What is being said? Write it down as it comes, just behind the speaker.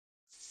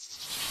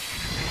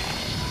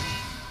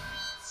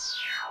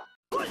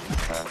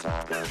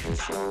Here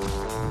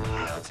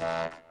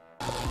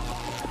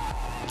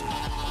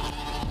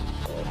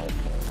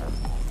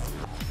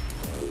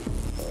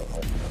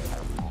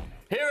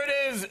it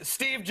is.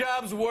 Steve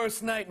Jobs'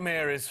 worst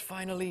nightmare is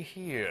finally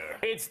here.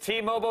 It's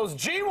T-Mobile's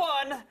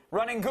G1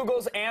 running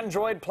Google's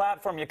Android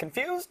platform. You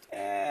confused?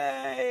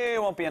 It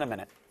won't be in a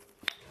minute.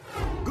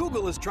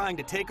 Google is trying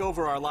to take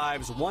over our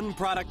lives one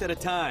product at a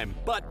time,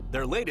 but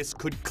their latest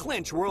could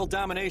clinch world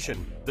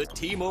domination, the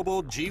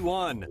T-Mobile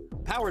G1.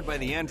 Powered by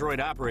the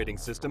Android operating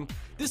system,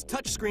 this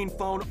touchscreen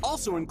phone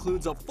also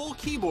includes a full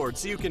keyboard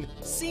so you can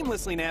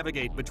seamlessly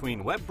navigate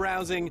between web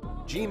browsing,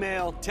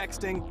 Gmail,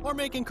 texting, or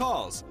making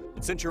calls.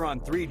 And since you're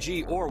on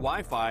 3G or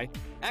Wi-Fi,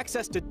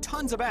 access to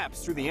tons of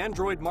apps through the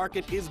Android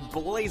market is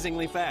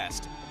blazingly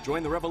fast.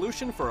 Join the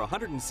revolution for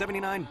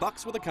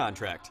 $179 with a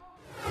contract.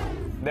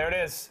 There it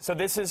is. So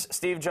this is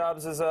Steve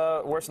Jobs'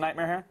 worst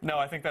nightmare here? No,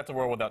 I think that's a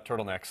world without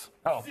turtlenecks.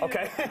 Oh,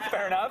 okay.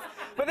 Fair enough.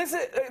 But this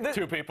is...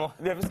 Two people.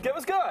 It was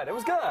good. It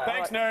was good.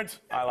 Thanks, nerds.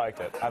 I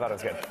liked it. I thought it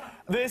was good.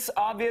 This,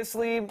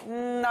 obviously,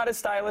 not as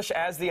stylish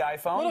as the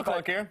iPhone. A little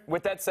clunkier.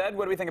 With that said,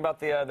 what do we think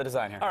about the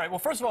design here? All right, well,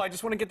 first of all, I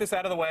just want to get this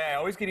out of the way. I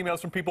always get emails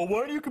from people,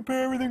 why do you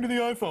compare everything to the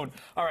iPhone?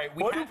 All right,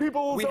 we have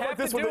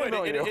to do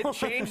it. It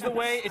changed the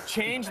way, it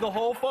changed the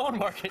whole phone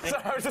market. So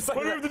I was just like,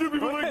 what do you have to do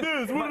people like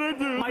this? What did I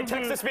do? My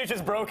text-to-speech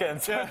is broken.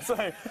 So Yeah. it's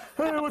like,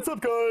 hey, what's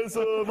up, guys?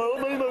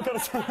 My email kind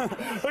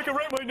of... I can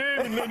write my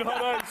name in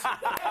hot ice.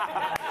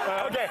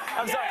 okay,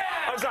 I'm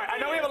sorry. I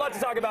know we have a lot to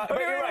talk about, but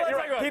you're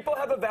right. People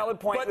have a valid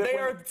point. But they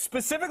are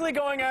specifically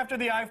going after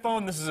the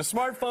iPhone. This is a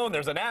smartphone.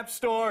 There's an app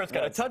store. It's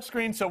got a touch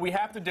screen, so we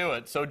have to do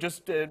it. So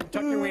just tuck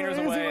your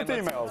wieners away. With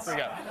emails.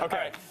 Okay.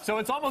 Right. So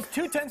it's almost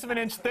 0.2 of an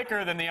inch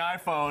thicker than the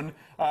iPhone.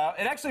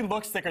 It actually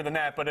looks thicker than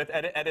that, but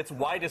at its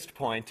widest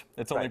point,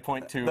 it's only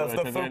 0.2.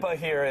 The FUPA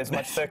here is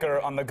much thicker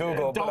on the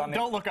Google.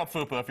 Don't look up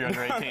FUPA if you're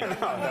under 18.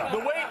 No. The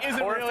weight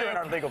isn't or really if you're in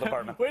our legal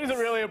department. Weight isn't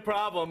really a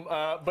problem,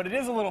 but it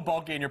is a little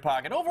bulky in your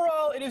pocket.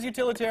 Overall, it is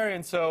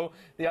utilitarian, so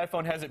the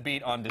iPhone has it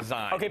beat on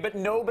design. Okay, but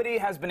nobody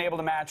has been able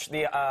to match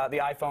the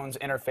iPhone's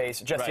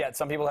interface just yet.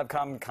 Some people have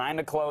come kind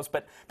of close,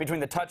 but between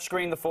the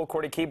touchscreen, the full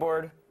QWERTY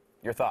keyboard,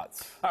 your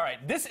thoughts? All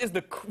right, this is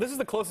the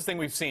closest thing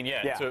we've seen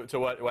yet to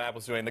what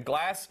Apple's doing. The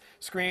glass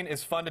screen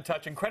is fun to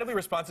touch, incredibly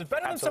responsive,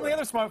 better than some of the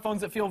other smartphones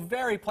that feel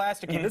very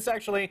plasticky. This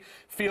actually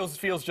feels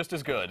just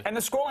as good. And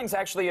the scrolling's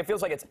actually, it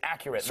feels like it's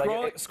accurate.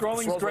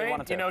 Scrolling's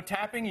great. You know,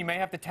 tapping, you may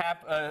have to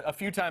tap a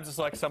few times to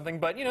select something,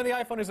 but you know, the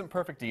iPhone isn't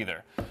perfect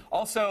either.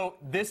 Also,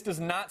 this does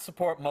not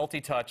support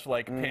multi-touch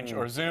like pinch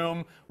or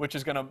zoom, which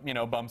is going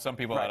to bum some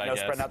people out, I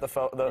guess. Spreading out the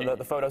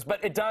photos,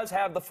 but it does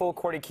have the full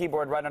QWERTY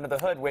keyboard right under the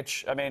hood,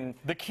 which I mean,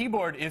 the keyboard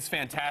is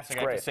fantastic,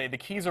 I have to say. The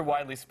keys are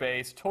widely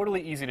spaced,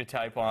 totally easy to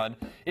type on.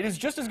 It is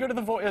just as good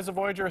as a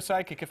Voyager or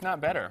Sidekick, if not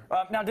better.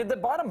 Now, did the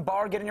bottom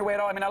bar get in your way at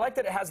all? I mean, I like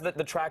that it has the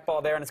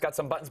trackball there and it's got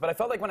some buttons, but I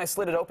felt like when I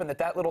slid it open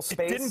that little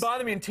space... It didn't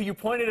bother me until you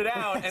pointed it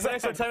out, and then I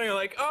started telling you,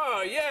 like,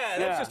 oh, yeah,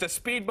 that's just a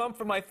speed bump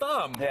for my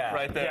thumb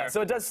right there. Yeah,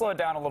 so it does slow it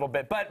down a little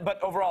bit.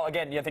 But overall,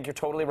 again, I think you're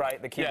totally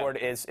right. The keyboard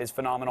is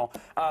phenomenal.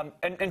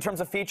 In terms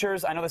of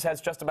features, I know this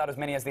has just about as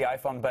many as the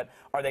iPhone, but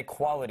are they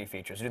quality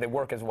features? Do they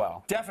work as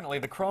well? Definitely.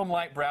 The Chrome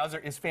Light browser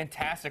is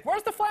fantastic.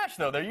 Where's the flash,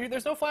 though?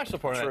 There's no flash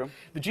support on it.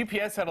 The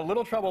GPS had a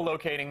little trouble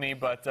locating me,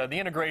 but the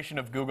integration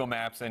of Google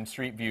Maps and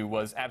Street View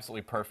was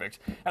absolutely perfect.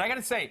 And I got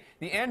to say,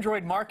 the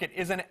Android market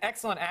is an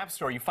excellent app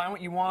store. You find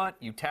what you want,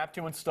 you tap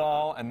to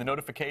install, and the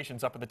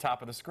notifications up at the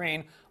top of the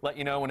screen let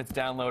you know when it's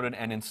downloaded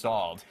and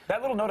installed.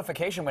 That little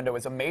notification window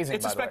is amazing.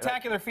 It's a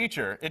spectacular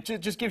feature. It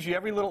just gives you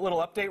every little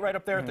update right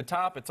up there at the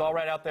top. It's all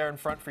right out there in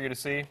front for you to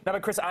see. No,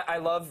 but Chris, I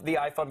love the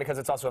iPhone because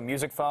it's also a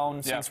music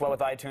phone. Syncs well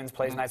with iTunes,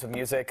 plays nice with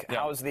music.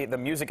 How's the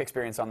music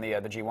experience on the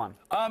G1?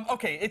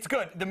 Okay, it's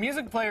good. The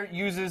music player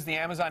uses the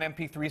Amazon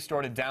MP3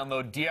 store to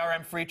download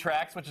DRM-free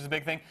tracks, which is a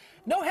big thing.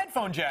 No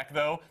headphone jack,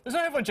 though. There's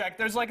no headphone jack.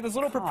 There's like this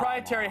little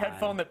proprietary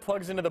headphone that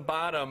plugs into the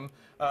bottom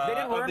they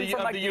didn't learn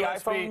from, like, the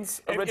iPhone's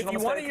original If you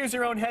want to use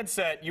your own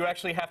headset, you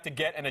actually have to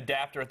get an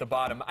adapter at the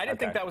bottom. I didn't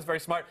think that was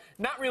very smart.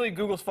 Not really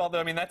Google's fault, though.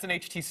 I mean, that's an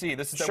HTC.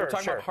 This is we're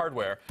talking about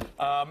hardware.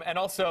 And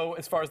also,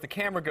 as far as the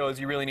camera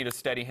goes, you really need a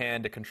steady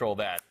hand to control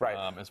that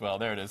as well.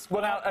 There it is.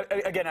 Well, now,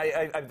 again,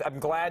 I'm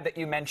glad that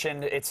you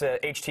mentioned it's a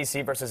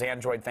HTC versus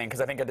Android thing,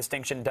 because I think a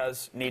distinction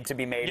does need to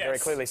be made very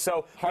clearly.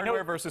 So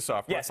hardware versus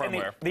software. Yes, and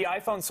the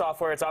iPhone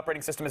software, its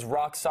operating system is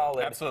rock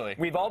solid. Absolutely.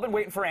 We've all been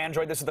waiting for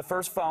Android. This is the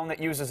first phone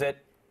that uses it.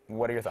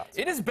 What are your thoughts?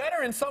 It is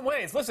better in some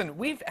ways. Listen,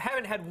 we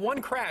haven't had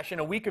one crash in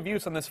a week of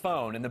use on this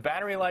phone, and the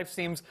battery life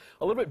seems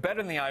a little bit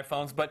better than the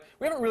iPhones, but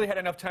we haven't really had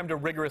enough time to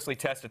rigorously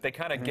test it. They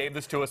kind of gave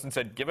this to us and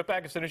said, give it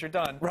back as soon as you're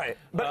done. Right.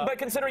 But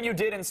considering you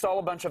did install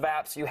a bunch of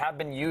apps, you have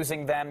been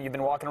using them, you've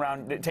been walking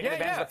around taking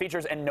advantage of the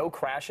features, and no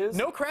crashes?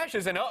 No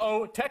crashes, and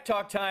tech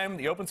talk time.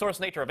 The open source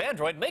nature of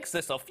Android makes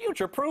this a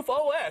future-proof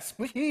OS.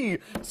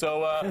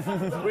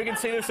 So we can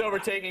see this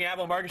overtaking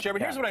Apple market share,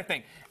 but here's what I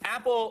think.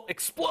 Apple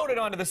exploded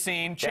onto the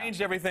scene,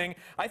 changed everything. thing.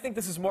 I think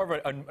this is more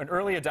of an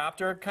early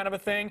adopter kind of a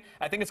thing.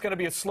 I think it's going to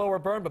be a slower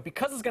burn, but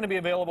because it's going to be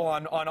available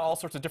on all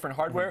sorts of different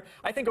hardware,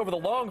 I think over the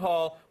long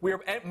haul,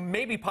 we're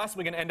maybe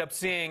possibly going to end up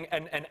seeing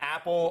an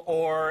Apple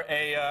or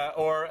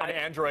an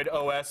Android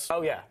OS.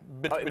 Oh yeah,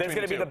 there's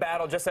going to be the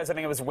battle, just as I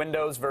think it was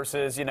Windows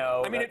versus I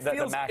mean, it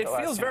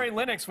feels very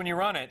Linux when you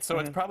run it, so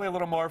it's probably a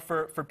little more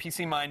for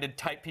PC-minded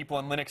type people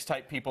and Linux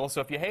type people.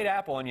 So if you hate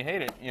Apple and you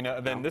hate it,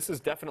 then this is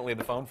definitely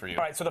the phone for you.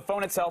 All right, so the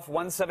phone itself,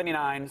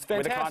 $179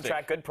 with a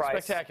contract, good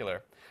price.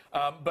 Spectacular.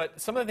 But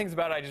some of the things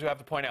about it I just have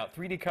to point out.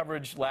 3D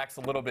coverage lacks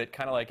a little bit,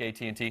 kind of like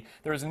AT&T.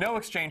 There is no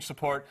exchange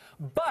support,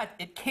 but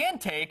it can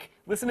take,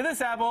 listen to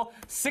this, Apple,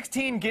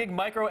 16 gig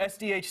micro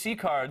SDHC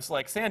cards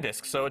like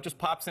SanDisk. So it just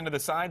pops into the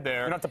side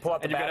there. You don't have to pull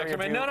out the battery.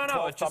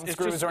 No.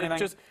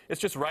 It's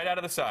just right out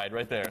of the side,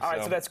 right there. All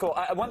right, so that's cool.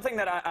 One thing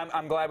that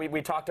I'm glad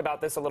we talked about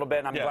this a little bit,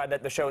 and I'm glad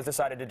that the show has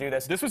decided to do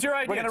this. This was your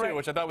idea, too,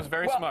 which I thought was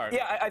very smart.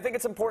 Yeah, I think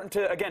it's important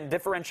to, again,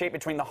 differentiate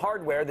between the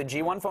hardware, the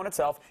G1 phone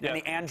itself, and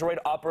the Android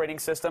operating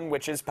system,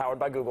 which is powered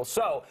by Google.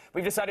 So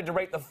we've decided to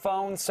rate the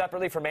phone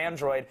separately from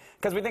Android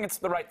because we think it's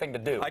the right thing to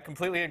do. I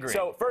completely agree.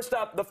 So first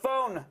up, the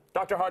phone,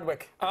 Dr.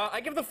 Hardwick. I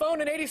give the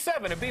phone an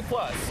 87, a B+.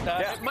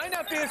 It might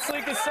not be as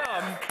sleek as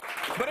some,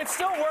 but it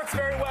still works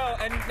very well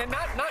and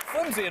not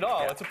flimsy at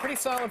all. It's a pretty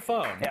solid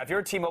phone. Yeah, if you're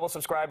a T-Mobile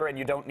subscriber and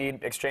you don't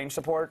need exchange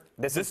support,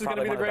 this is going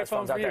to be the great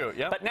phone for you.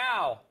 Yep. But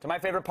now, to my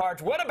favorite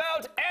part, what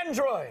about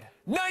Android?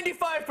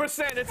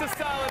 95%. It's a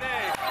solid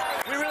A.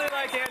 We really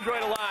like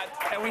Android a lot,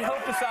 and we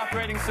hope this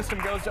operating system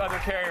goes to other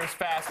carriers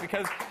fast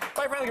because,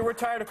 quite frankly, we're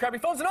tired of crappy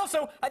phones. And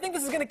also, I think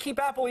this is going to keep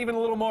Apple even a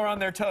little more on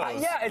their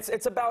toes. Yeah,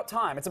 it's about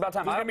time. It's about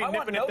time. I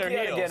want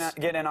Nokia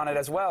to get in on it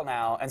as well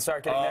now and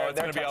start getting their it's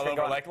going to be all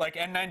over, like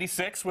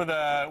N96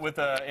 with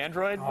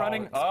Android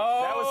running.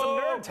 That was some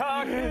nerd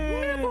talk.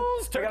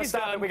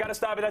 We got to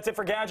stop it. That's it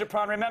for Gadget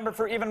Prawn. Remember,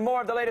 for even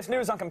more of the latest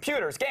news on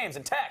computers, games,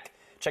 and tech,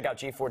 check out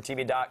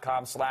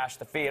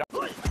G4TV.com/thefeed.